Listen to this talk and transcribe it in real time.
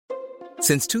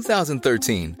Since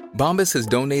 2013, Bombas has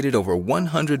donated over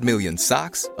 100 million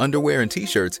socks, underwear, and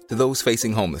T-shirts to those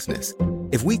facing homelessness.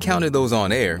 If we counted those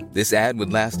on air, this ad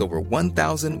would last over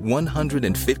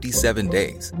 1,157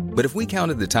 days. But if we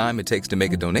counted the time it takes to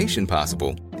make a donation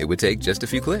possible, it would take just a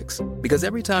few clicks. Because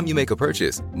every time you make a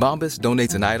purchase, Bombas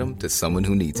donates an item to someone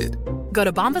who needs it. Go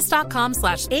to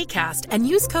bombas.com/ACAST and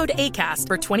use code ACAST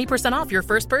for 20% off your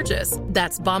first purchase.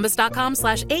 That's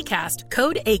bombas.com/ACAST,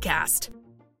 code ACAST.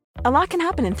 A lot can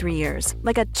happen in 3 years,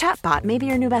 like a chatbot may be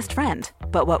your new best friend.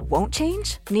 But what won't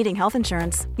change? Needing health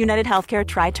insurance. United Healthcare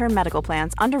Tri-Term Medical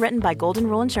Plans, underwritten by Golden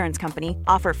Rule Insurance Company,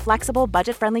 offer flexible,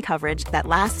 budget-friendly coverage that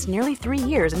lasts nearly 3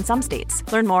 years in some states.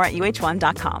 Learn more at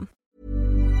uh1.com.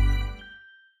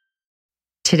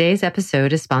 Today's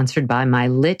episode is sponsored by my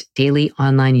LIT daily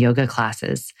online yoga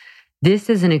classes. This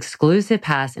is an exclusive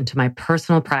pass into my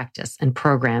personal practice and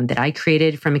program that I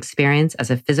created from experience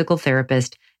as a physical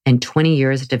therapist and 20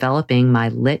 years developing my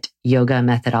LIT yoga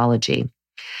methodology.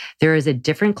 There is a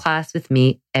different class with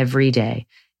me every day,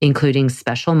 including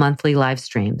special monthly live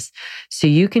streams, so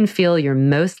you can feel your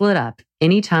most lit up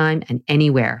anytime and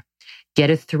anywhere. Get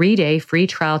a 3-day free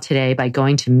trial today by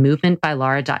going to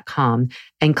movementbylara.com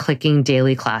and clicking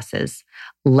daily classes.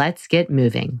 Let's get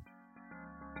moving.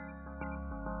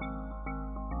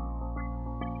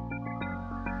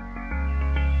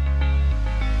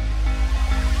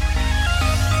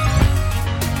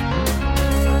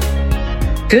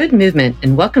 Good movement,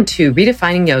 and welcome to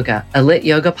Redefining Yoga, a LIT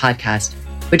yoga podcast,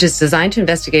 which is designed to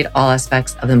investigate all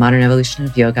aspects of the modern evolution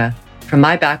of yoga from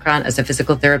my background as a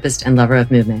physical therapist and lover of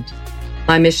movement.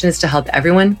 My mission is to help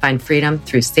everyone find freedom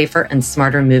through safer and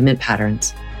smarter movement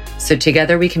patterns, so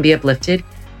together we can be uplifted,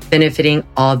 benefiting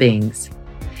all beings.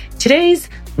 Today's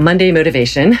Monday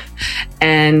motivation,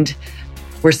 and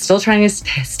we're still trying to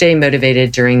stay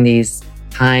motivated during these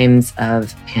times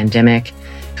of pandemic,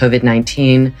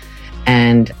 COVID-19,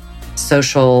 and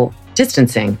social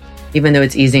distancing, even though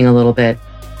it's easing a little bit.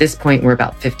 At this point, we're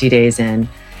about 50 days in.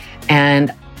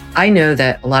 And I know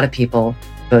that a lot of people,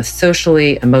 both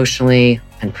socially, emotionally,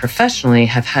 and professionally,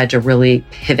 have had to really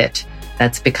pivot.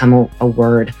 That's become a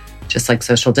word, just like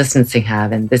social distancing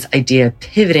have. And this idea of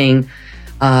pivoting,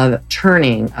 of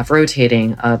turning, of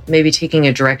rotating, of maybe taking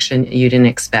a direction you didn't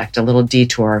expect, a little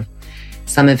detour.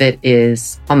 Some of it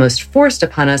is almost forced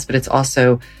upon us, but it's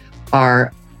also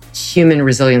our human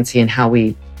resiliency and how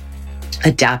we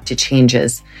adapt to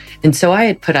changes. And so I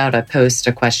had put out a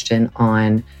question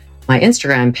on my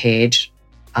Instagram page,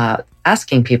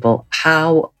 asking people,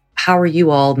 how are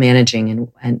you all managing?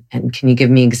 And can you give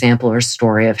me an example or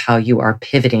story of how you are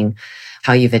pivoting,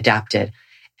 how you've adapted?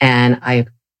 And I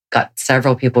got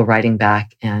several people writing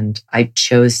back, and I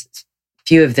chose a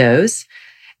few of those.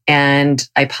 And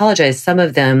I apologize, some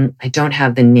of them, I don't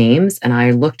have the names, and I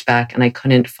looked back and I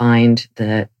couldn't find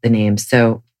the names.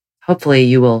 So hopefully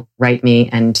you will write me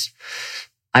and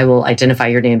I will identify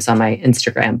your names on my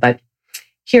Instagram. But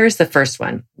here's the first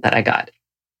one that I got.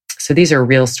 So these are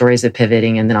real stories of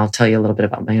pivoting, and then I'll tell you a little bit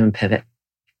about my own pivot.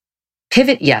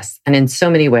 Pivot, yes. And in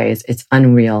so many ways, it's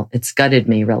unreal. It's gutted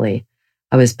me, really.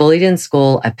 I was bullied in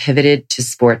school. I pivoted to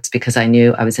sports because I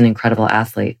knew I was an incredible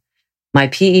athlete. My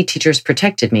PE teachers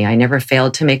protected me. I never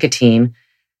failed to make a team,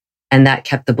 and that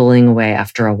kept the bullying away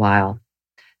after a while.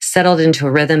 Settled into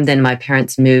a rhythm, then my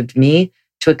parents moved me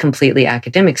to a completely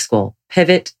academic school.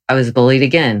 Pivot, I was bullied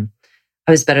again.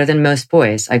 I was better than most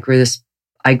boys. I grew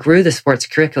the sports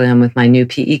curriculum with my new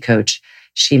PE coach.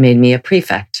 She made me a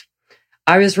prefect.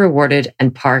 I was rewarded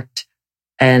and parked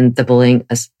the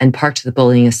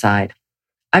bullying aside.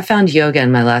 I found yoga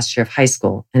in my last year of high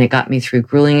school, and it got me through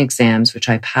grueling exams, which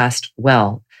I passed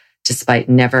well, despite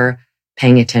never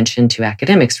paying attention to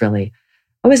academics, really.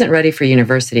 I wasn't ready for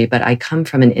university, but I come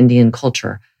from an Indian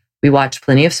culture. We watched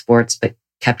plenty of sports, but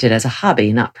kept it as a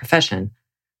hobby, not profession.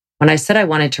 When I said I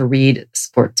wanted to read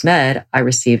sports med, I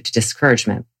received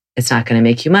discouragement. It's not going to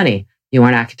make you money. You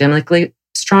aren't academically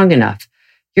strong enough.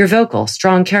 You're vocal,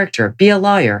 strong character, be a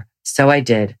lawyer. So I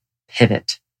did.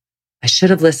 Pivot. I should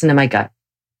have listened to my gut.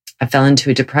 I fell into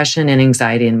a depression and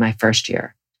anxiety in my first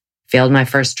year, failed my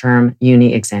first term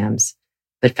uni exams,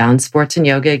 but found sports and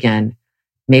yoga again,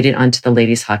 made it onto the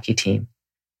ladies hockey team.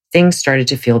 Things started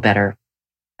to feel better.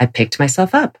 I picked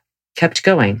myself up, kept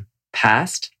going,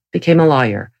 passed, became a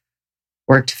lawyer,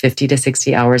 worked 50 to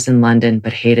 60 hours in London,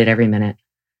 but hated every minute.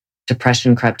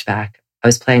 Depression crept back. I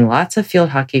was playing lots of field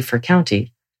hockey for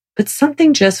county, but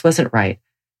something just wasn't right.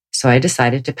 So I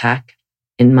decided to pack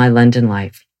in my London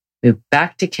life. Moved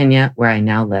back to Kenya, where I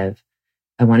now live.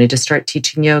 I wanted to start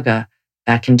teaching yoga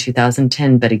back in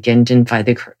 2010, but again, didn't find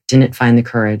the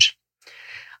courage.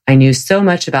 I knew so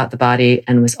much about the body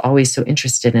and was always so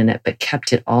interested in it, but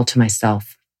kept it all to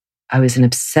myself. I was an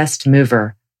obsessed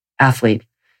mover, athlete.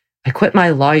 I quit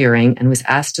my lawyering and was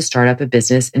asked to start up a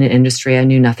business in an industry I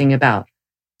knew nothing about,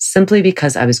 simply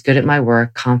because I was good at my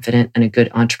work, confident, and a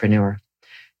good entrepreneur.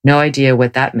 No idea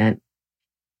what that meant.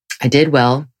 I did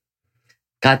well,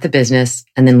 got the business,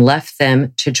 and then left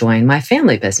them to join my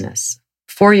family business.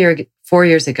 4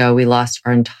 years ago, we lost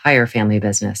our entire family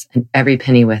business and every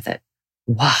penny with it.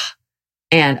 Wow.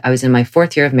 And I was in my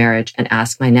 4th year of marriage and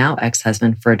asked my now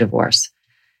ex-husband for a divorce.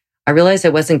 I realized I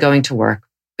wasn't going to work.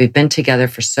 We've been together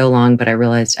for so long, but I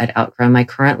realized I'd outgrown my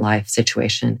current life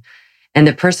situation. And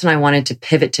the person I wanted to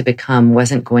pivot to become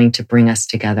wasn't going to bring us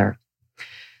together.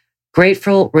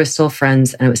 Grateful we're still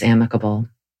friends and it was amicable.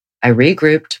 I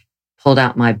regrouped, pulled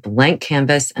out my blank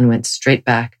canvas and went straight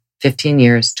back 15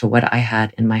 years to what I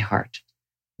had in my heart.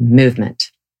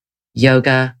 Movement,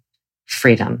 yoga,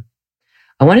 freedom.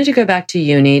 I wanted to go back to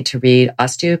uni to read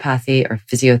osteopathy or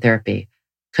physiotherapy.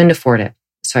 Couldn't afford it.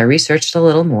 So I researched a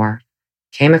little more,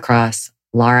 came across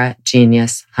Lara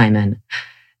Genius Hyman,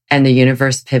 and the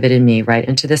universe pivoted me right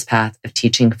into this path of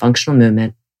teaching functional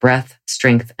movement, breath,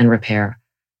 strength, and repair.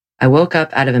 I woke up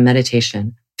out of a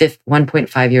meditation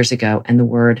 1.5 years ago, and the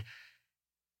word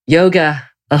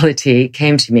yoga-ility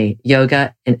came to me.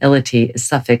 Yoga and ility is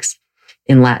suffix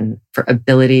in Latin for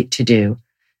ability to do.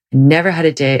 I never had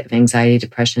a day of anxiety,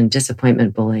 depression,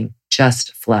 disappointment, bullying,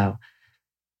 just flow.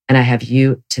 And I have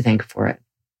you to thank for it.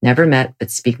 Never met,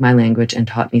 but speak my language and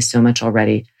taught me so much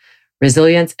already.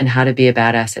 Resilience and how to be a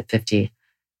badass at 50.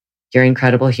 You're an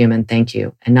incredible human. Thank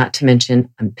you. And not to mention,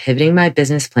 I'm pivoting my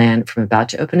business plan from about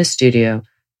to open a studio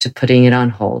to putting it on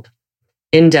hold,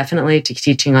 indefinitely to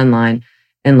teaching online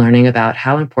and learning about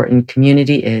how important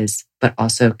community is, but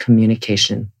also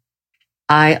communication.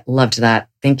 I loved that.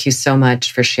 Thank you so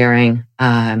much for sharing,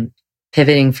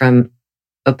 pivoting from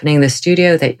opening the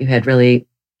studio that you had really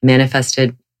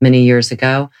manifested many years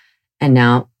ago. And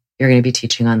now you're going to be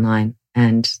teaching online.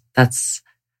 And that's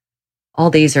all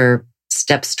these are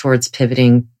steps towards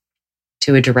pivoting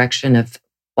to a direction of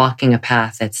walking a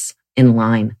path that's in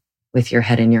line with your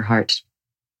head and your heart.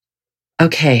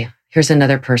 Okay, here's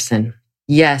another person.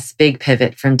 Yes, big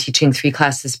pivot from teaching 3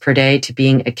 classes per day to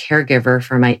being a caregiver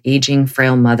for my aging,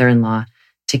 frail mother-in-law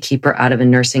to keep her out of a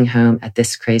nursing home at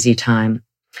this crazy time.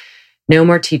 No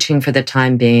more teaching for the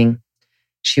time being.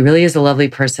 She really is a lovely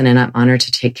person and I'm honored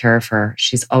to take care of her.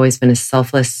 She's always been as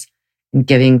selfless and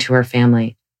giving to her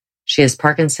family. She has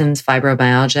Parkinson's,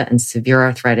 fibromyalgia, and severe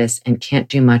arthritis and can't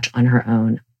do much on her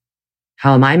own.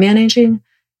 How am I managing?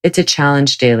 It's a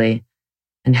challenge daily.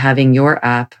 And having your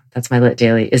app, that's my Lit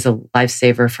Daily, is a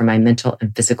lifesaver for my mental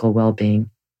and physical well-being.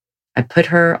 I put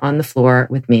her on the floor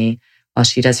with me while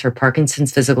she does her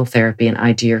Parkinson's physical therapy and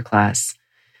I do your class.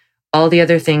 All the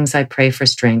other things I pray for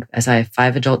strength as I have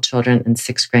 5 adult children and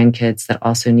 6 grandkids that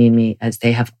also need me as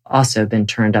they have also been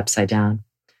turned upside down.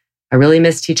 I really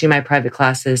miss teaching my private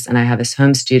classes and I have this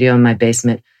home studio in my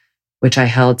basement, which I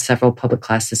held several public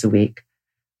classes a week.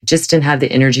 I just didn't have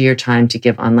the energy or time to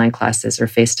give online classes or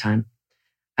FaceTime.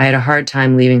 I had a hard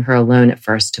time leaving her alone at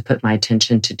first to put my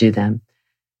attention to do them.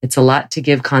 It's a lot to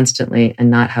give constantly and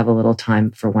not have a little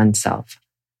time for oneself.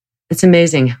 It's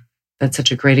amazing. That's such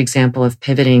a great example of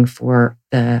pivoting for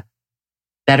the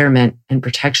betterment and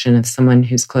protection of someone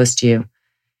who's close to you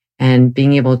and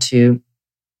being able to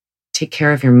take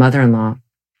care of your mother-in-law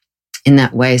in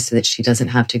that way so that she doesn't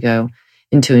have to go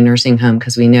into a nursing home,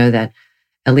 because we know that,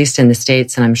 at least in the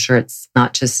States, and I'm sure it's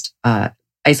not just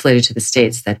isolated to the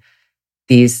States, that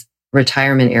these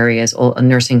retirement areas,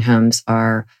 nursing homes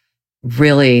are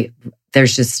really,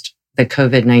 there's just, the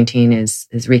COVID-19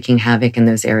 is wreaking havoc in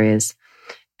those areas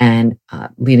and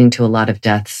leading to a lot of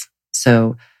deaths.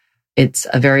 So it's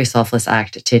a very selfless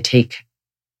act to take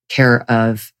care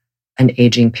of an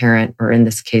aging parent, or in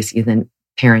this case, even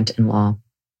parent-in-law.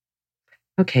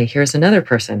 Okay, here's another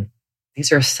person.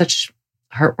 These are such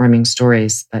heartwarming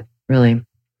stories, but really,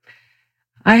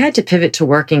 I had to pivot to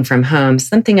working from home,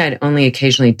 something I'd only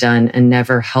occasionally done and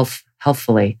never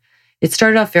healthfully. It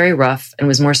started off very rough and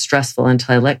was more stressful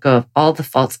until I let go of all the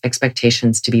false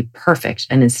expectations to be perfect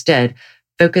and instead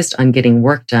focused on getting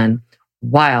work done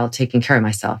while taking care of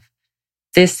myself.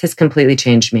 This has completely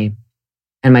changed me.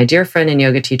 And my dear friend and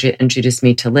yoga teacher introduced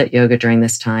me to Lit Yoga during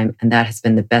this time, and that has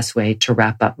been the best way to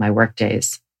wrap up my work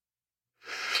days.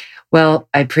 Well,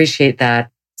 I appreciate that.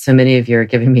 So many of you are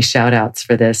giving me shout outs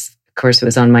for this. Of course, it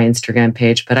was on my Instagram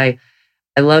page, but I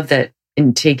love that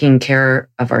in taking care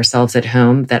of ourselves at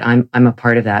home, that I'm a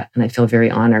part of that, and I feel very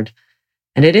honored.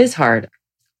 And it is hard,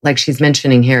 like she's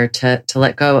mentioning here, to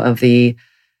let go of the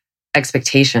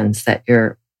expectations that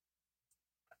you're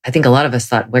I think a lot of us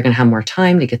thought we're going to have more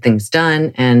time to get things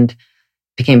done, and it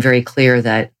became very clear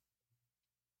that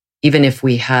even if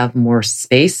we have more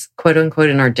space, quote unquote,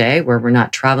 in our day where we're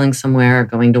not traveling somewhere,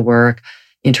 going to work,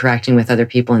 interacting with other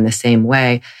people in the same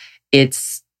way,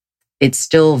 it's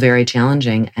still very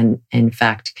challenging. And in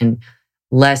fact,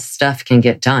 less stuff can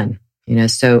get done,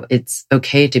 so it's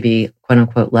okay to be, quote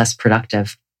unquote, less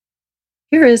productive.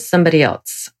 Here is somebody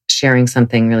else sharing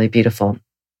something really beautiful.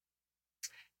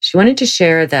 She wanted to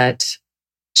share that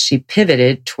she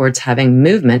pivoted towards having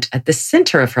movement at the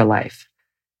center of her life.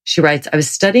 She writes, I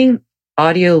was studying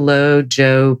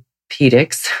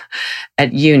audiologopedics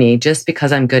at uni just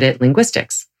because I'm good at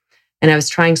linguistics. And I was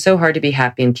trying so hard to be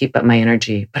happy and keep up my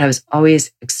energy, but I was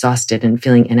always exhausted and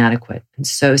feeling inadequate and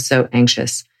so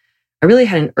anxious. I really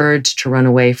had an urge to run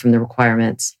away from the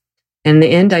requirements. And in the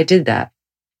end, I did that.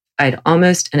 I had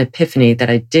almost an epiphany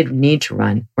that I did need to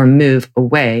run or move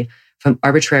away from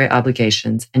arbitrary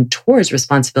obligations and towards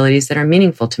responsibilities that are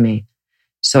meaningful to me.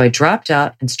 So I dropped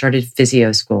out and started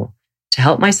physio school to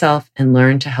help myself and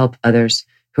learn to help others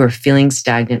who are feeling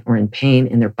stagnant or in pain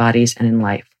in their bodies and in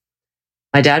life.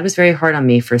 My dad was very hard on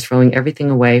me for throwing everything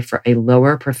away for a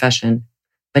lower profession,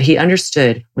 but he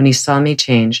understood when he saw me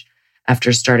change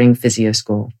after starting physio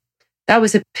school. That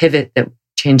was a pivot that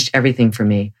changed everything for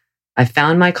me. I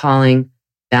found my calling,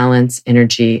 balance,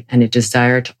 energy, and a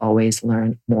desire to always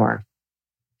learn more.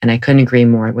 And I couldn't agree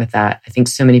more with that. I think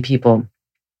so many people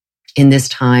in this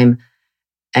time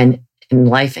and in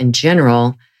life in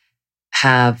general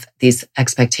have these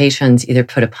expectations either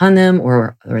put upon them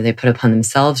or they put upon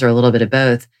themselves, or a little bit of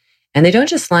both. And they don't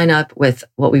just line up with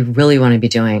what we really want to be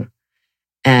doing.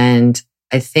 And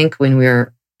I think when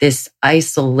we're this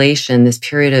isolation, this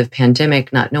period of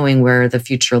pandemic, not knowing where the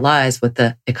future lies, what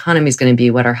the economy is going to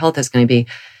be, what our health is going to be,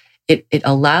 it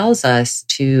allows us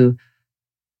to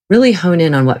really hone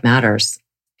in on what matters.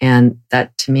 And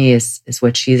that to me is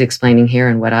what she's explaining here,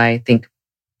 and what I think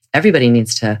everybody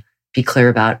needs to be clear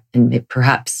about and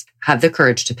perhaps have the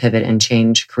courage to pivot and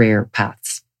change career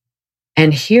paths.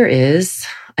 And here is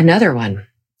another one.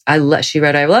 She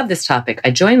wrote, I love this topic.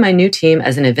 I joined my new team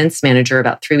as an events manager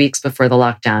about 3 weeks before the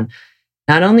lockdown.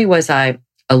 Not only was I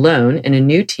alone in a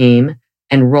new team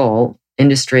and role,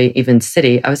 industry, even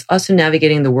city, I was also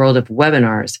navigating the world of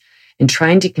webinars and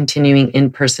trying to continuing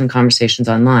in-person conversations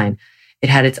online. It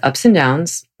had its ups and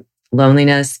downs,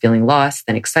 loneliness, feeling lost,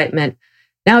 then excitement.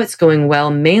 Now it's going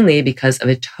well, mainly because of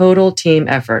a total team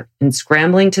effort in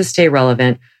scrambling to stay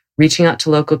relevant, reaching out to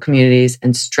local communities,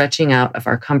 and stretching out of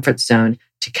our comfort zone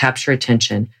to capture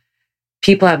attention.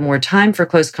 People have more time for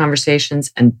close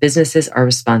conversations, and businesses are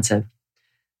responsive.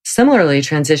 Similarly,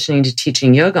 transitioning to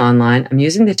teaching yoga online, I'm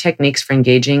using the techniques for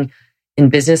engaging in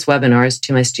business webinars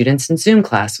to my students in Zoom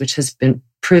class, which has been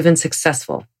proven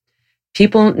successful.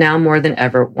 People now more than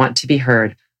ever want to be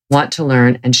heard, want to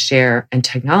learn and share, and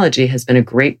technology has been a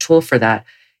great tool for that,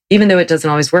 even though it doesn't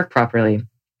always work properly.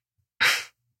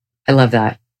 I love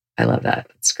that.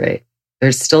 It's great.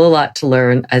 There's still a lot to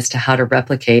learn as to how to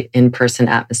replicate in-person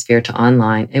atmosphere to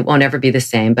online. It won't ever be the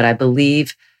same, but I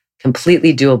believe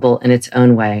completely doable in its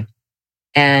own way.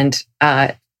 And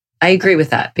I agree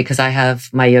with that, because I have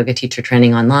my yoga teacher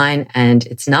training online, and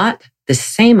it's not the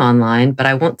same online, but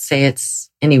I won't say it's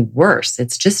any worse.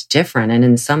 It's just different. And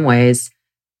in some ways,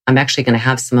 I'm actually going to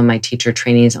have some of my teacher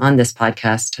trainees on this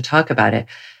podcast to talk about it.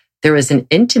 There was an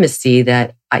intimacy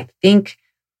that I think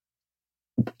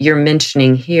you're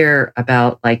mentioning here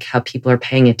about like how people are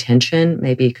paying attention,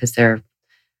 maybe because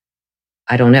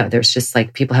I don't know, there's just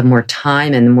like people have more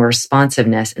time and more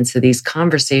responsiveness. And so these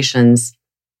conversations,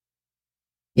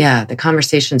 the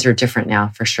conversations are different now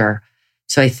for sure.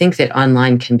 So I think that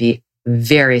online can be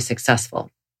very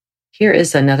successful. Here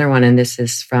is another one, and this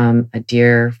is from a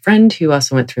dear friend who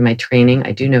also went through my training.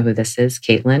 I do know who this is,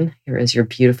 Caitlin. Here is your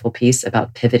beautiful piece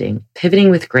about pivoting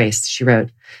with grace. She wrote,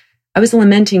 I was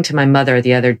lamenting to my mother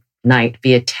the other night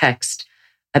via text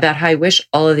about how I wish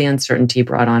all of the uncertainty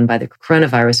brought on by the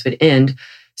coronavirus would end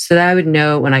so that I would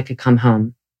know when I could come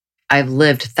home. I've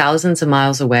lived thousands of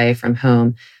miles away from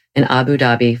home in Abu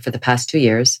Dhabi for the past 2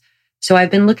 years, so I've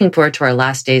been looking forward to our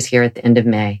last days here at the end of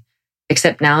May.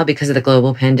 Except now, because of the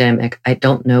global pandemic, I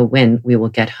don't know when we will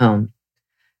get home.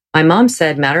 My mom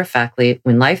said matter-of-factly,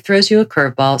 when life throws you a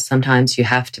curveball, sometimes you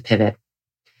have to pivot.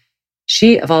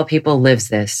 She, of all people, lives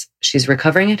this. She's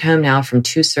recovering at home now from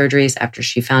 2 surgeries after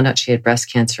she found out she had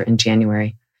breast cancer in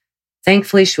January.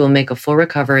 Thankfully, she will make a full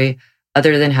recovery,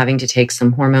 other than having to take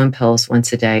some hormone pills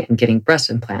once a day and getting breast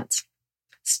implants.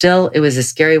 Still, it was a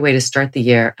scary way to start the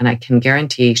year, and I can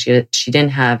guarantee she didn't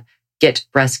have get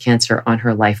breast cancer on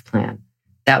her life plan.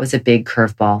 That was a big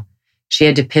curveball. She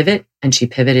had to pivot, and she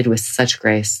pivoted with such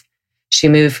grace. She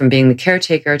moved from being the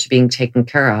caretaker to being taken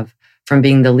care of, from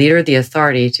being the leader, the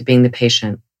authority, to being the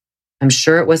patient. I'm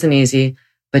sure it wasn't easy,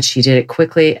 but she did it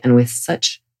quickly and with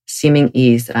such seeming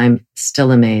ease that I'm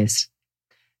still amazed.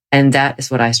 And that is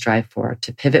what I strive for,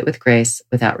 to pivot with grace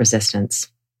without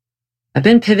resistance. I've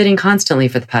been pivoting constantly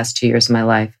for the past 2 years of my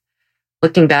life.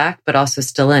 Looking back, but also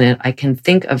still in it, I can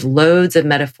think of loads of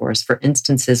metaphors for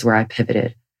instances where I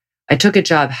pivoted. I took a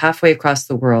job halfway across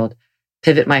the world,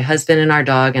 pivot my husband and our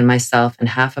dog and myself and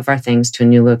half of our things to a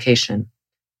new location.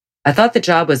 I thought the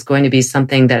job was going to be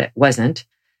something that it wasn't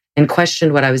and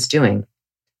questioned what I was doing.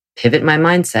 Pivot my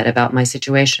mindset about my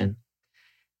situation.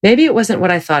 Maybe it wasn't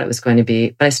what I thought it was going to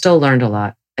be, but I still learned a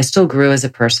lot. I still grew as a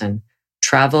person.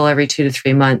 Travel every 2 to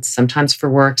 3 months, sometimes for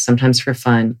work, sometimes for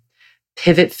fun.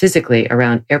 Pivot physically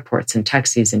around airports and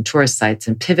taxis and tourist sites,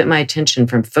 and pivot my attention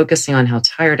from focusing on how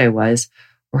tired I was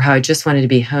or how I just wanted to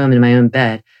be home in my own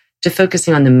bed to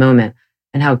focusing on the moment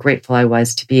and how grateful I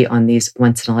was to be on these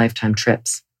once-in-a-lifetime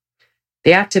trips.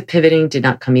 The act of pivoting did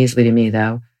not come easily to me,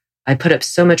 though. I put up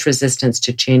so much resistance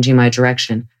to changing my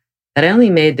direction that I only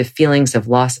made the feelings of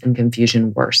loss and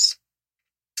confusion worse.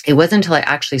 It wasn't until I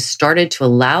actually started to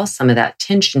allow some of that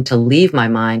tension to leave my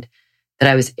mind that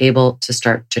I was able to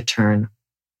start to turn.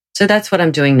 So that's what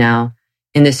I'm doing now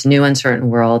in this new uncertain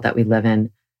world that we live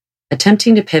in,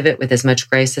 attempting to pivot with as much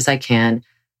grace as I can,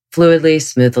 fluidly,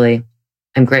 smoothly.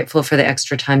 I'm grateful for the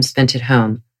extra time spent at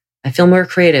home. I feel more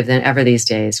creative than ever these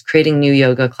days, creating new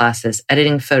yoga classes,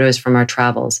 editing photos from our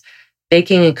travels,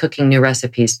 baking and cooking new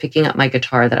recipes, picking up my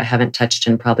guitar that I haven't touched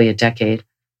in probably a decade.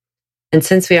 And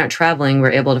since we aren't traveling,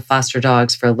 we're able to foster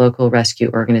dogs for a local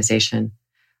rescue organization.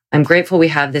 I'm grateful we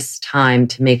have this time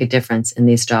to make a difference in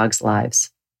these dogs' lives.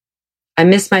 I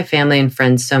miss my family and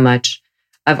friends so much.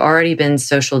 I've already been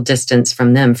social distance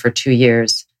from them for 2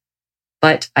 years,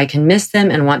 but I can miss them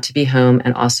and want to be home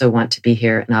and also want to be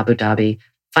here in Abu Dhabi,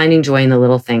 finding joy in the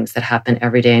little things that happen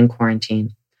every day in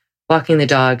quarantine. Walking the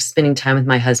dog, spending time with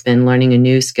my husband, learning a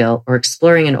new skill, or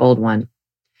exploring an old one.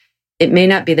 It may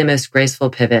not be the most graceful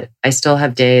pivot. I still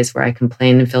have days where I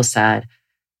complain and feel sad,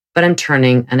 but I'm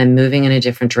turning and I'm moving in a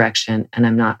different direction and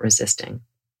I'm not resisting.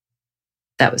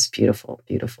 That was beautiful,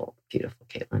 beautiful, beautiful,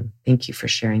 Caitlin. Thank you for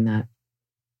sharing that.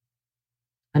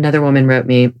 Another woman wrote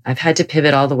me, I've had to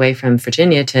pivot all the way from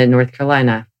Virginia to North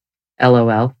Carolina.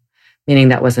 LOL, meaning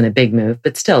that wasn't a big move,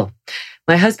 but still.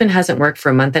 My husband hasn't worked for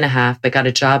a month and a half, but got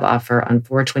a job offer on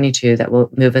 422 that will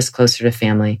move us closer to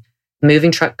family. The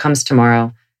moving truck comes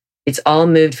tomorrow. It's all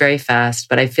moved very fast,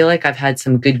 but I feel like I've had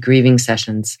some good grieving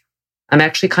sessions. I'm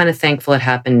actually kind of thankful it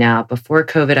happened now. Before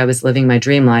COVID, I was living my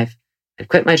dream life. I'd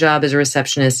quit my job as a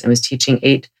receptionist and was teaching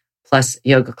 8+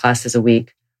 yoga classes a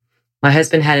week. My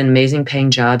husband had an amazing paying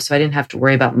job, so I didn't have to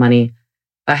worry about money. If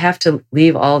I have to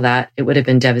leave all that, it would have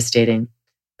been devastating.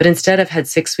 But instead, I've had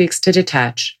 6 weeks to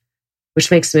detach, which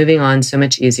makes moving on so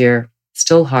much easier.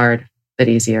 Still hard, but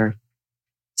easier.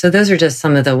 So those are just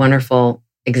some of the wonderful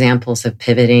examples of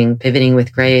pivoting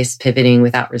with grace, pivoting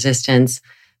without resistance,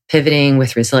 pivoting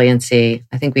with resiliency.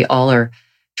 I think we all are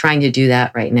trying to do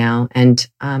that right now. And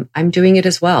I'm doing it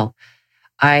as well.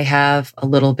 I have a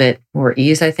little bit more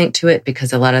ease, I think, to it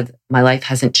because a lot of my life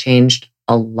hasn't changed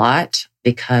a lot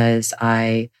because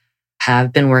I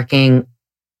have been working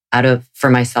for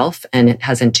myself and it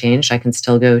hasn't changed. I can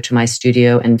still go to my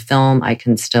studio and film. I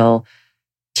can still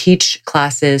teach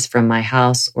classes from my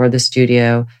house or the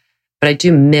studio, but I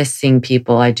do miss seeing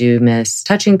people. I do miss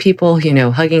touching people,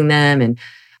 hugging them and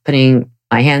putting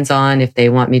my hands on if they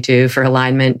want me to for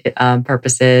alignment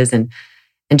purposes and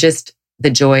just the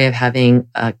joy of having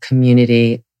a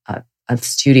community, a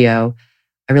studio.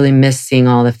 I really miss seeing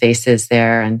all the faces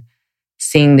there and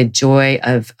seeing the joy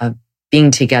of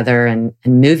being together and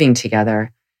moving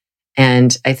together.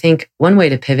 And I think one way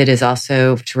to pivot is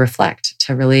also to reflect,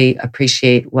 to really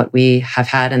appreciate what we have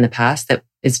had in the past that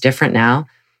is different now.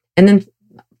 And then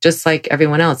just like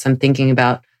everyone else, I'm thinking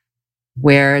about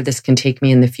where this can take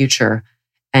me in the future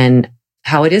and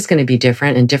how it is going to be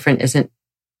different. And different isn't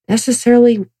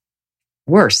necessarily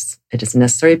worse. It isn't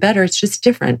necessarily better. It's just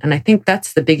different. And I think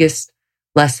that's the biggest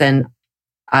lesson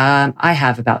I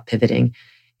have about pivoting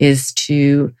is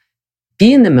to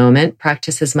be in the moment,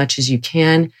 practice as much as you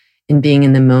can in being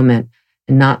in the moment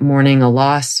and not mourning a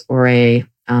loss or and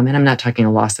I'm not talking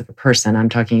a loss of a person. I'm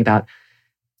talking about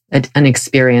an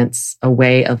experience, a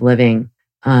way of living,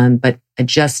 but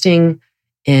adjusting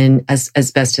in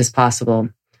as best as possible.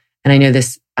 And I know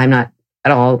this, I'm not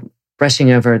at all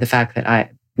brushing over the fact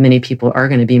that many people are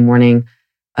going to be mourning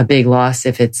a big loss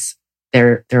if it's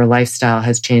their lifestyle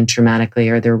has changed dramatically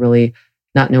or they're really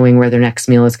not knowing where their next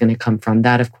meal is going to come from.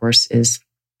 That, of course, is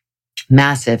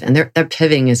massive, and their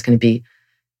pivoting is going to be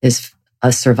is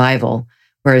a survival.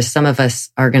 Whereas some of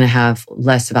us are going to have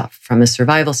less about from a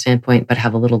survival standpoint, but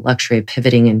have a little luxury of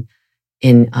pivoting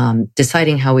in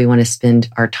deciding how we want to spend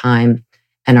our time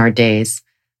and our days.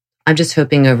 I'm just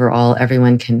hoping overall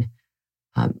everyone can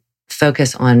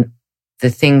focus on the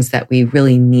things that we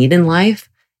really need in life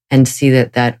and see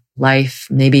that life,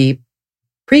 maybe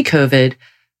pre-COVID,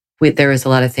 there was a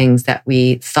lot of things that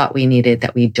we thought we needed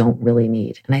that we don't really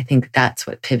need. And I think that's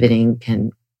what pivoting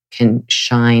can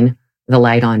shine the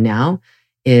light on now,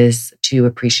 is to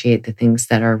appreciate the things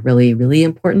that are really, really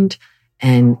important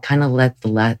and kind of let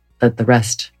the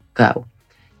rest go.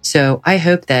 So I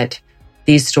hope that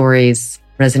these stories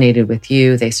resonated with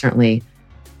you. They certainly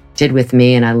did with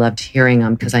me, and I loved hearing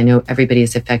them because I know everybody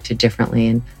is affected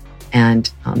differently,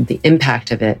 and the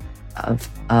impact of it,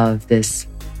 of this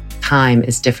time,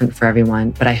 is different for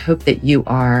everyone. But I hope that you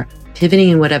are pivoting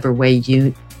in whatever way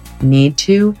you need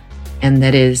to, and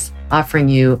that is offering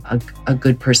you a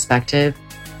good perspective,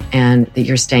 and that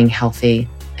you're staying healthy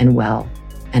and well.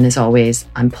 And as always,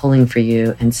 I'm pulling for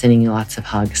you and sending you lots of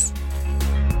hugs.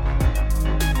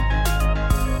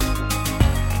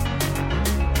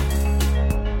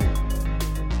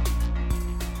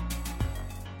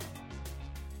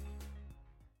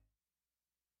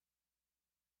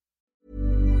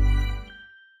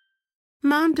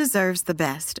 Mom deserves the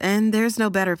best, and there's no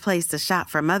better place to shop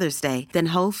for Mother's Day than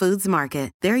Whole Foods Market.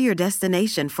 They're your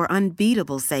destination for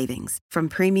unbeatable savings, from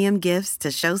premium gifts to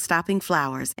show-stopping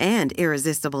flowers and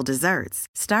irresistible desserts.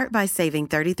 Start by saving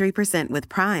 33% with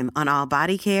Prime on all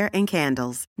body care and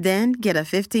candles. Then get a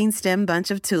 15-stem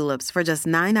bunch of tulips for just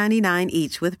 $9.99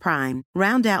 each with Prime.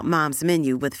 Round out Mom's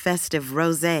menu with festive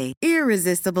rosé,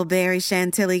 irresistible berry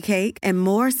chantilly cake, and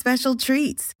more special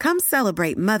treats. Come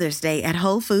celebrate Mother's Day at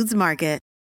Whole Foods Market.